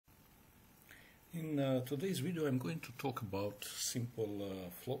In today's video I'm going to talk about simple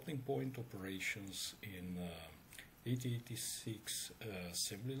floating point operations in 8086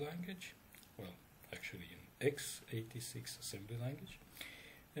 assembly language, well actually in x86 assembly language,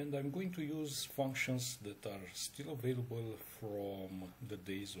 and I'm going to use functions that are still available from the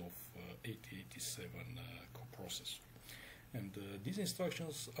days of 8087 coprocessor. And these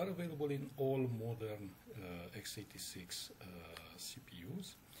instructions are available in all modern x86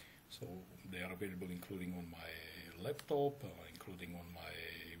 CPUs. So they are available including on my laptop, including on my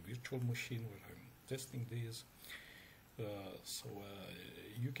virtual machine where I'm testing these.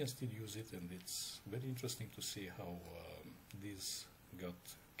 You can still use it, and it's very interesting to see how these got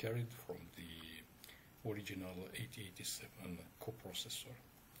carried from the original 8087 coprocessor.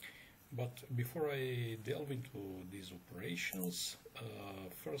 But before I delve into these operations,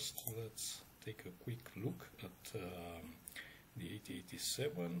 first let's take a quick look at the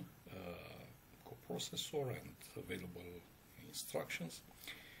 8087 coprocessor and available instructions.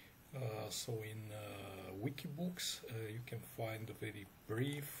 So in wikibooks you can find a very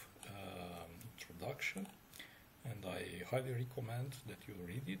brief introduction, and I highly recommend that you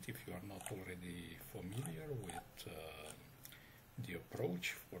read it if you are not already familiar with the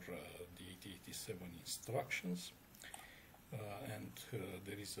approach for the 8087 instructions.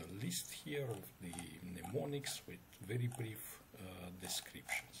 There is a list here of the mnemonics with very brief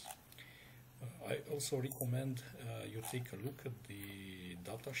descriptions. I also recommend you take a look at the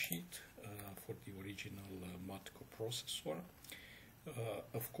datasheet for the original MAT coprocessor.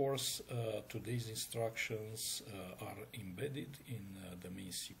 Of course, today's instructions are embedded in the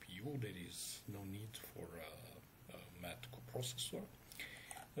main CPU. There is no need for a MAT coprocessor.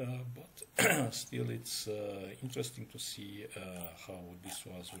 But still it's interesting to see how this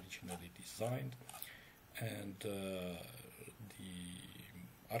was originally designed, and the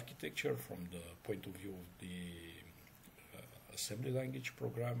architecture from the point of view of the assembly language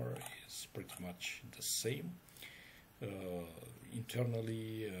programmer is pretty much the same.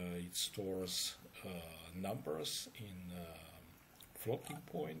 Internally it stores numbers in floating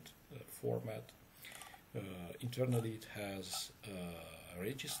point format. Internally it has a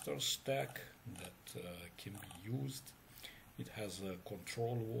register stack that can be used. It has a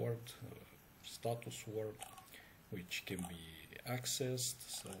control word, status word, which can be accessed.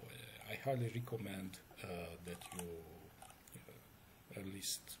 So I highly recommend that you at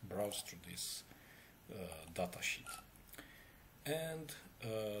least browse through this datasheet. And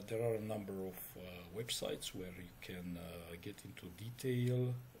there are a number of websites where you can get into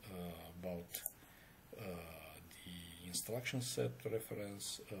detail about the instruction set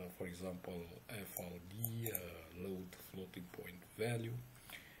reference, for example FLD, load floating point value,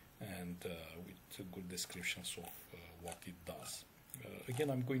 and with good descriptions of what it does. Again,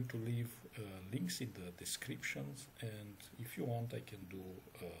 I'm going to leave links in the descriptions, and if you want I can do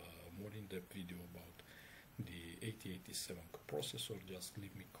a more in-depth video about the 8087 coprocessor. Just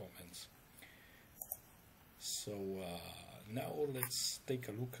leave me comments. So now let's take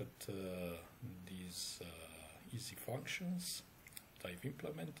a look at these easy functions that I've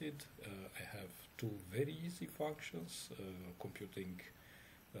implemented. I have two very easy functions, computing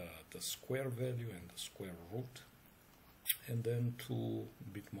the square value and the square root, and then two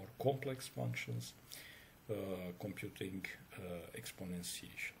bit more complex functions, computing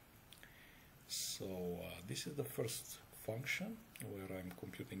exponentiation. So this is the first function where I'm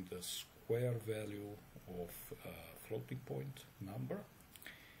computing the square value of floating point number.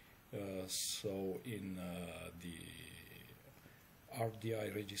 So in the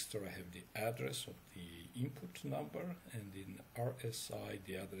RDI register I have the address of the input number, and in RSI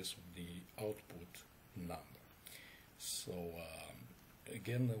the address of the output number. So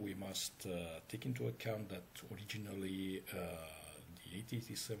again, we must take into account that originally the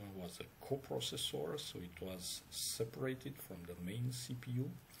 8087 was a coprocessor, so it was separated from the main CPU.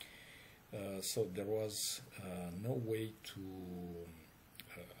 So there was no way to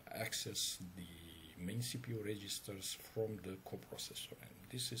access the main CPU registers from the coprocessor, and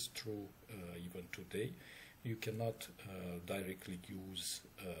this is true even today. You cannot directly use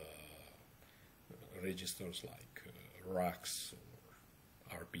registers like RAX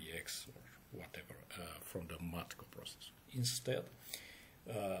or RBX or whatever from the MAT coprocessor. Instead,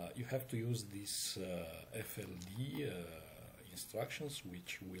 you have to use these FLD instructions,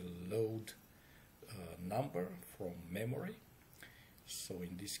 which will load a number from memory. So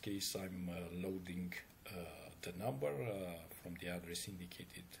in this case I'm loading the number from the address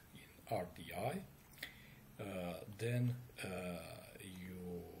indicated in RDI. Then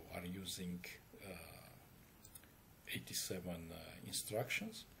you are using 87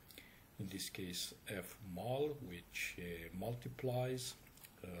 instructions. in this case f mul, which multiplies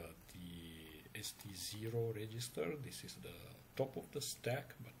the ST0 register. This is the top of the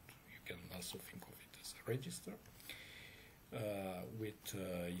stack, but you can also think of it as a register, with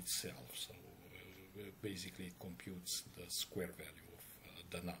itself. So basically it computes the square value of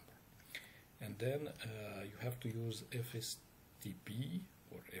the number. And then you have to use FSTP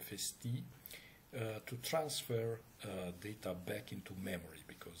or FST to transfer data back into memory,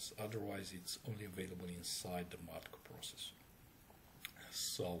 because otherwise it's only available inside the multiprocessor.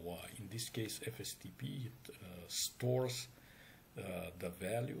 So in this case FSTP, it stores the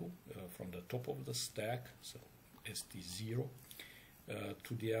value from the top of the stack, so ST0,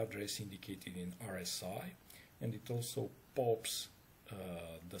 to the address indicated in RSI, and it also pops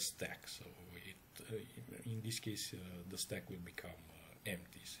the stack. So in this case the stack will become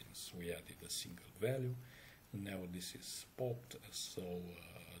empty since we added a single value. Now this is popped, so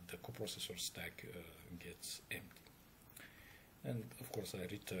the coprocessor stack gets empty. And of course I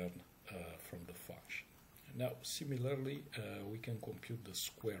return from the function. Now similarly we can compute the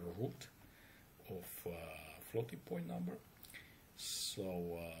square root of floating point number. So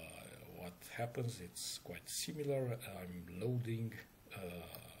what happens, it's quite similar. I'm loading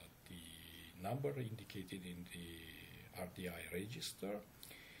the number indicated in the RDI register.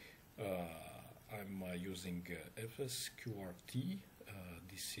 I'm using SQRT.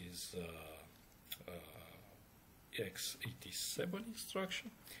 This is X87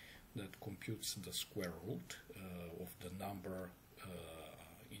 instruction that computes the square root of the number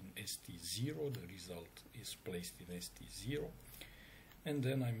in ST0. The result is placed in ST0. And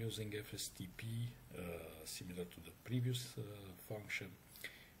then I'm using FSTP, similar to the previous function,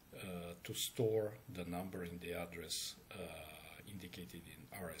 to store the number in the address indicated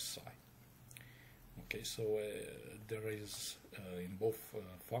in RSI. Okay, so there is, in both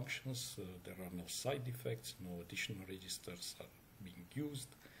functions, there are no side effects, no additional registers are being used,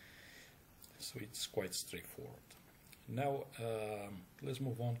 so it's quite straightforward. Now, let's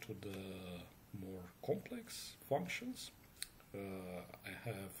move on to the more complex functions. I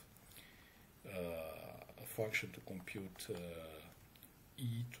have a function to compute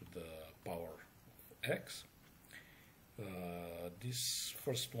e to the power of x. This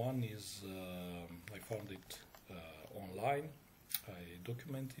first one is, I found it online, I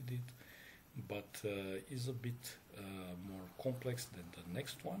documented it, but is a bit more complex than the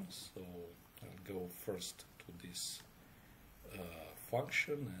next one, so I'll go first to this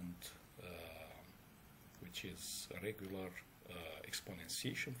function, and which is a regular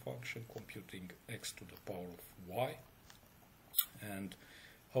exponentiation function computing x to the power of y, and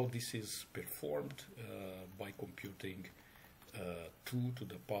how this is performed by computing 2 to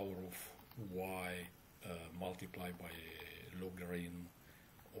the power of y multiplied by a logarithm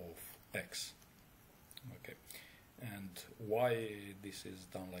of x. Okay, and why this is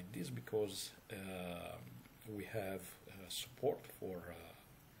done like this? Because we have support for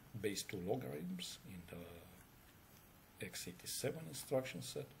base 2 logarithms in the X87 instruction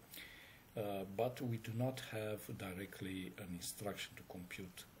set, but we do not have directly an instruction to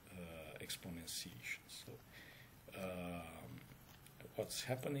compute exponentiation. So what's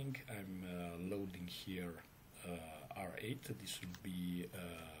happening, I'm loading here R8, this will be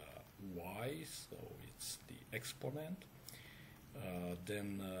y, so it's the exponent.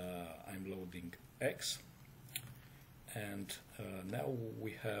 Then I'm loading x, and now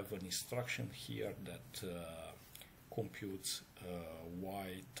we have an instruction here that computes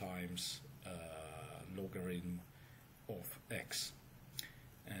y times logarithm of x,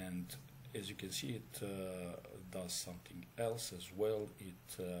 and as you can see it does something else as well.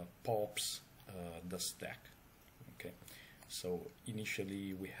 It pops the stack. Okay, so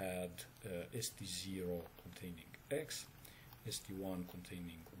initially we had ST0 containing x, ST1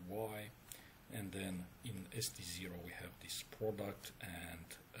 containing y, and then in ST0 we have this product, and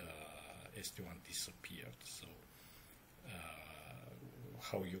ST1 disappeared. So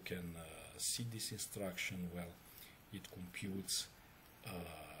how you can see this instruction? Well, it computes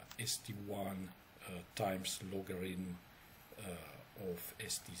ST1 times logarithm of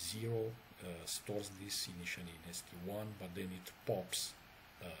ST0, stores this initially in ST1, but then it pops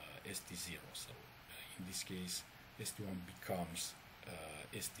ST0. So in this case, ST1 becomes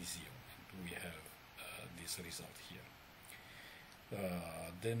ST0, and we have this result here.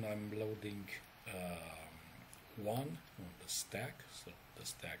 Then I'm loading 1 on the stack, so the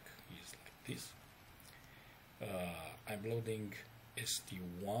stack is like this. I'm loading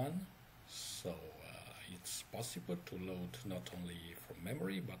ST1, so it's possible to load not only from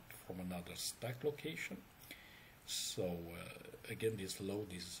memory but from another stack location. So again, this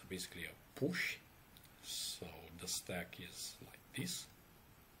load is basically a push, so the stack is like this.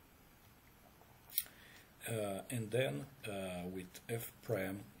 And then with f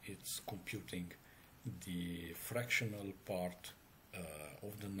prime, it's computing the fractional part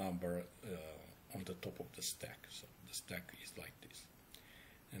of the number on the top of the stack. So the stack is like this.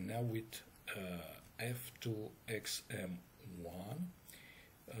 And now with f2xm1,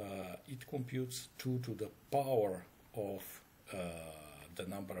 it computes 2 to the power of the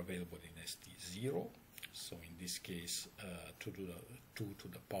number available in ST0. So in this case, 2 to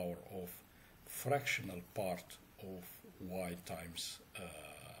the power of fractional part of y times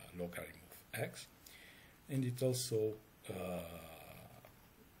logarithm of x, and it also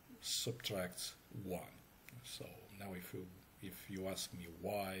subtracts 1. So now if you ask me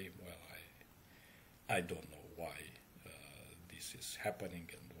why, well, I don't know why this is happening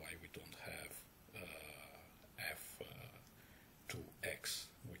and why we don't have f2x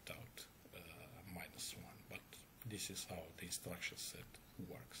without -1, but this is how the instruction set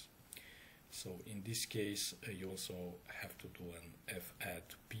works. So in this case, you also have to do an f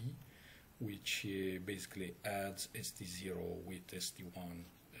add p, which basically adds st0 with st1,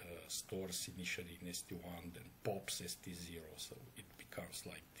 stores initially in st1, then pops st0, so it becomes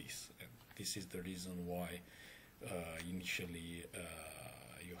like this. And this is the reason why initially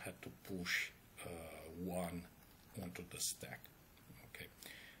you had to push 1 onto the stack. Okay,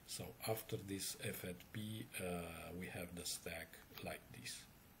 so after this f add p, we have the stack like this.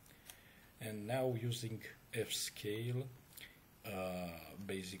 And now using f-scale,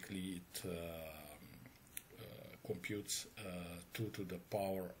 basically it computes 2 to the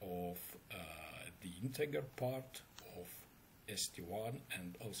power of the integer part of st1,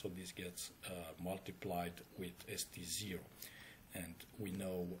 and also this gets multiplied with st0. And we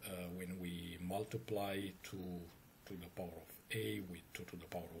know when we multiply 2 to the power of a with 2 to the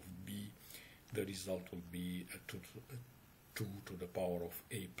power of b, the result will be 2 to the power of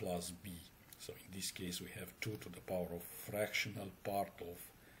a plus b. So in this case we have 2 to the power of fractional part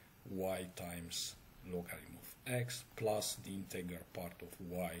of y times logarithm of x plus the integer part of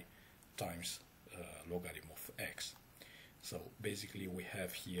y times logarithm of x. So basically we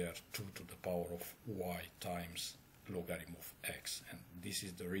have here 2 to the power of y times logarithm of x, and this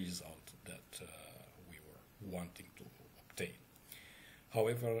is the result that we were wanting to obtain.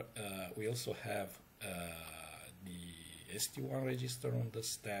 However, we also have the ST1 register on the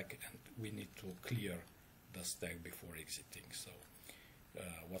stack, and we need to clear the stack before exiting. So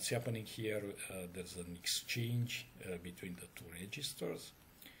what's happening here, there's an exchange between the two registers.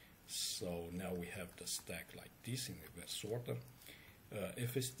 So now we have the stack like this in reverse order.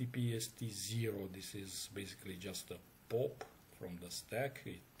 FSTP ST0, this is basically just a pop from the stack.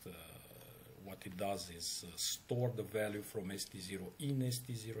 What it does is store the value from ST0 in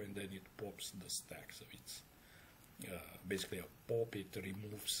ST0, and then it pops the stack. So it's basically a pop, it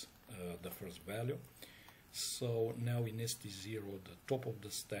removes the first value. So now in ST0, the top of the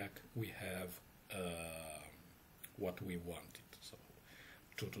stack, we have what we wanted. So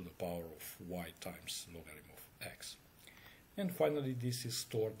 2 to the power of y times logarithm of x. And finally, this is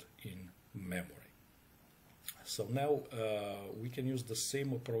stored in memory. So now we can use the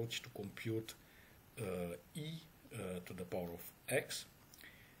same approach to compute e to the power of x.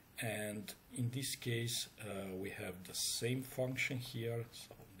 And in this case, we have the same function here.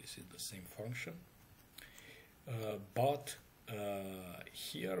 So this is the same function. But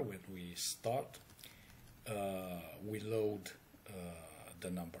here, when we start, we load the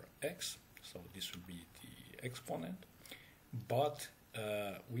number x. So this will be the exponent. But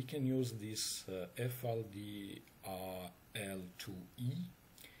we can use this FLDRL2E,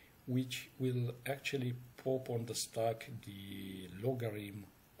 which will actually pop on the stack the logarithm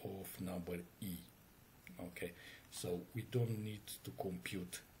of number e. Okay, so we don't need to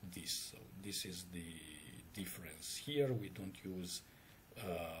compute this. So this is the difference here. We don't use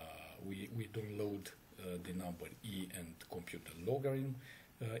we don't load the number e and compute the logarithm.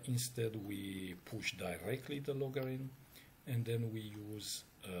 Instead, we push directly the logarithm, and then we use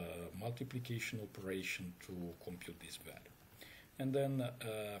multiplication operation to compute this value. And then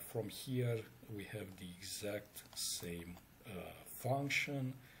from here we have the exact same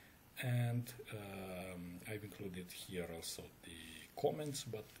function, and I've included here also the comments,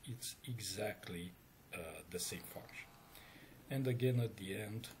 but it's exactly the same function. And again, at the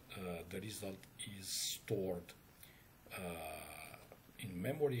end, the result is stored in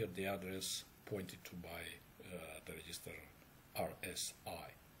memory at the address pointed to by the register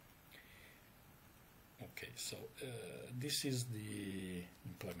RSI. Okay, so this is the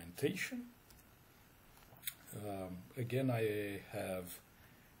implementation. Again, I have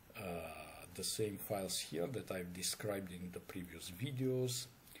the same files here that I've described in the previous videos,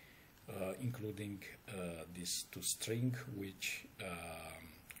 including this toString, which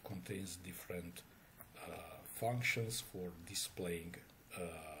contains different functions for displaying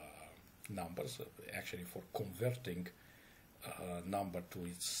numbers, actually for converting number to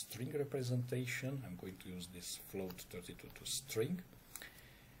its string representation. I'm going to use this float32 to string.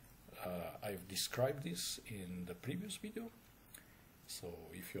 I've described this in the previous video, so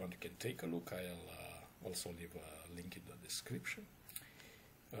if you want you can take a look. I'll also leave a link in the description.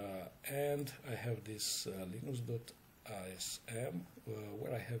 And I have this linux.ism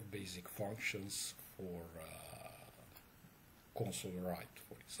where I have basic functions for console write,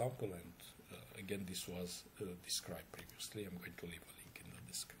 for example, and again this was described previously. I'm going to leave a link in the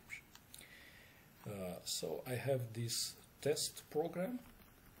description. So I have this test program.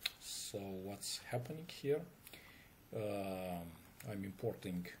 So what's happening here? I'm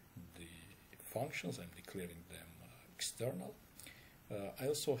importing the functions, I'm declaring them external. I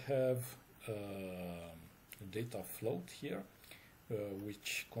also have data float here,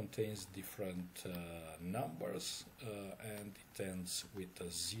 which contains different numbers, and it ends with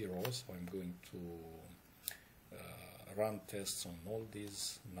a 0, so I'm going to run tests on all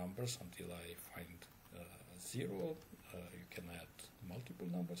these numbers until I find 0. You can add multiple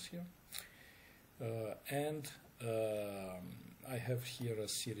numbers here. And I have here a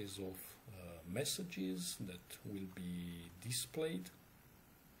series of messages that will be displayed.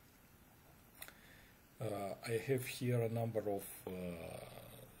 I have here a number of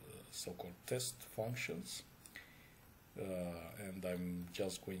so-called test functions, and I'm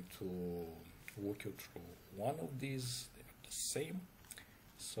just going to walk you through one of these. They are the same.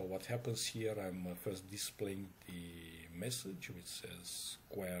 So what happens here, I'm first displaying the message which says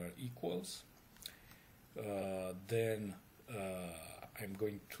square equals. Then I'm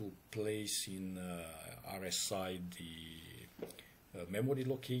going to place in RSI the memory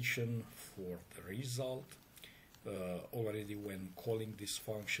location for the result. Already when calling this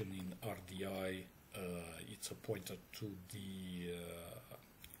function in RDI, it's a pointer to the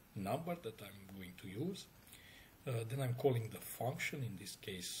number that I'm going to use. Then I'm calling the function, in this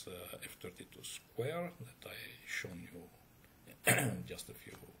case f32 square, that I shown you just a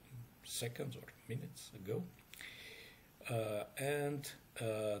few seconds or minutes ago. And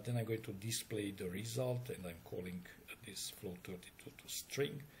then I'm going to display the result, and I'm calling this float32 to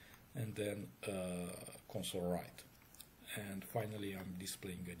string, and then console write. And finally I'm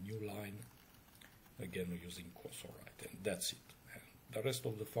displaying a new line, again using console write, and that's it. And the rest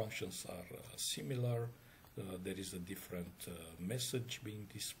of the functions are similar. There is a different message being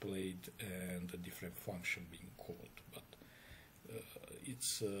displayed and a different function being called, but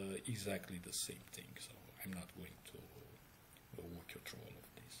it's exactly the same thing, so I'm not going to walk you through all of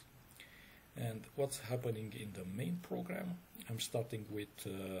this. And what's happening in the main program, I'm starting with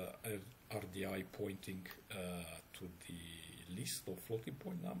RDI pointing to the list of floating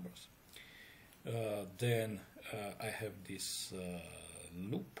point numbers. Then I have this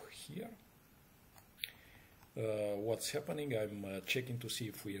loop here. What's happening, I'm checking to see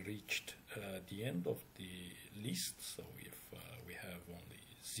if we reached the end of the list. So if we have only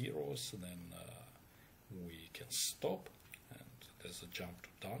zeros, then we can stop, and there's a jump to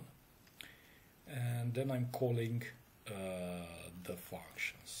done. And then I'm calling the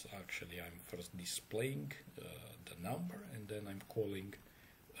functions. Actually, I'm first displaying the number, and then I'm calling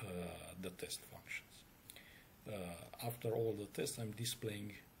the test functions. After all the tests, I'm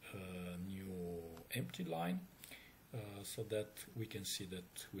displaying new empty line, so that we can see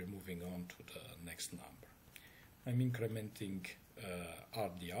that we're moving on to the next number. I'm incrementing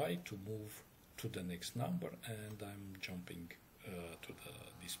RDI to move to the next number, and I'm jumping to the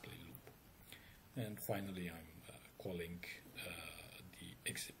display loop. And finally I'm calling the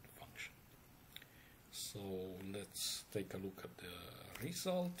exit function. So let's take a look at the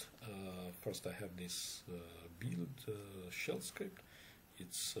result. First I have this build shell script.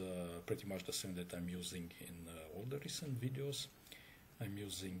 It's pretty much the same that I'm using in all the recent videos. I'm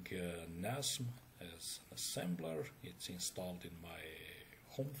using NASM as an assembler. It's installed in my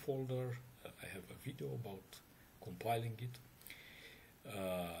home folder. I have a video about compiling it.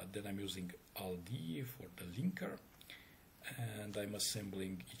 Then I'm using ALD for the linker, and I'm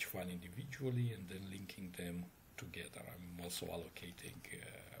assembling each file individually and then linking them together. I'm also allocating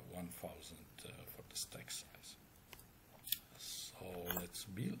 1000 for the stack size. So let's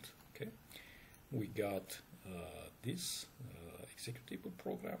build. Okay, we got this executable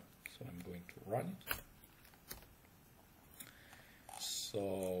program, so I'm going to run it.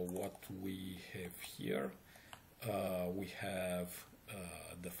 So what we have here, we have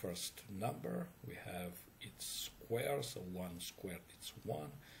the first number, we have its square, so 1 squared it's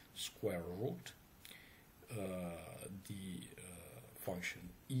 1, square root, the function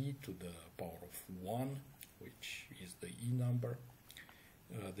e to the power of 1, which is the e number.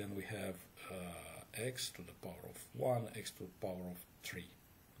 Then we have x to the power of 1, x to the power of 3.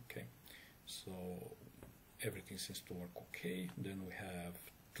 Okay, so everything seems to work okay. Then we have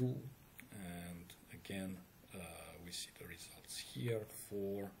 2, and again we see the results here: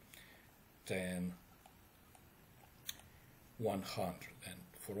 4, 10, 100. And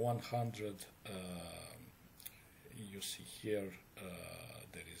for 100, you see here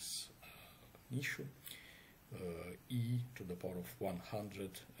there is an issue. E to the power of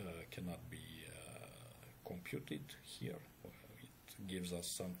 100 cannot be computed here. It gives us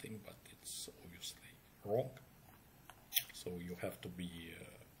something, but it's obviously wrong. So you have to be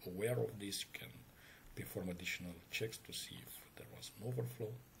aware of this. You can perform additional checks to see if there was an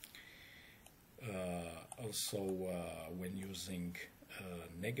overflow. Also, when using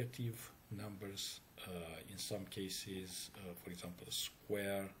negative numbers, in some cases, for example, a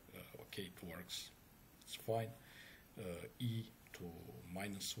square, okay, it works, it's fine. E to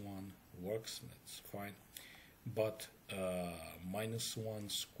 -1 works, that's fine. But -1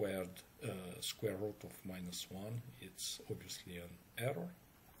 squared, square root of -1, it's obviously an error.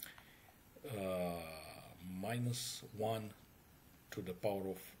 -1 to the power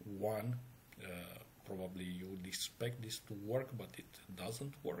of 1, probably you would expect this to work, but it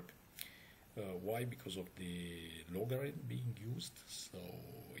doesn't work. Why? Because of the logarithm being used. So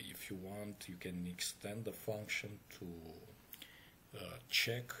if you want, you can extend the function to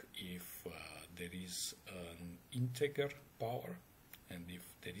check if there is an integer power, and if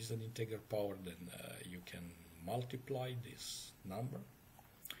there is an integer power, then you can multiply this number.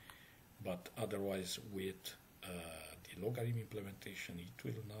 But otherwise, with the logarithm implementation, it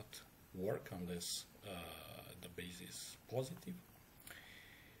will not work unless the base is positive.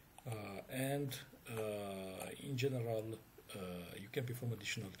 And in general, you can perform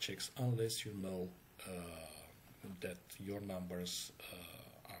additional checks unless you know that your numbers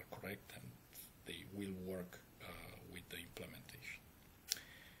are correct and they will work with the implementation.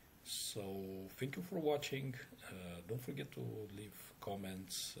 So thank you for watching. Don't forget to leave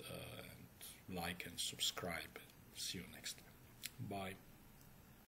comments, and like and subscribe. See you next time. Bye.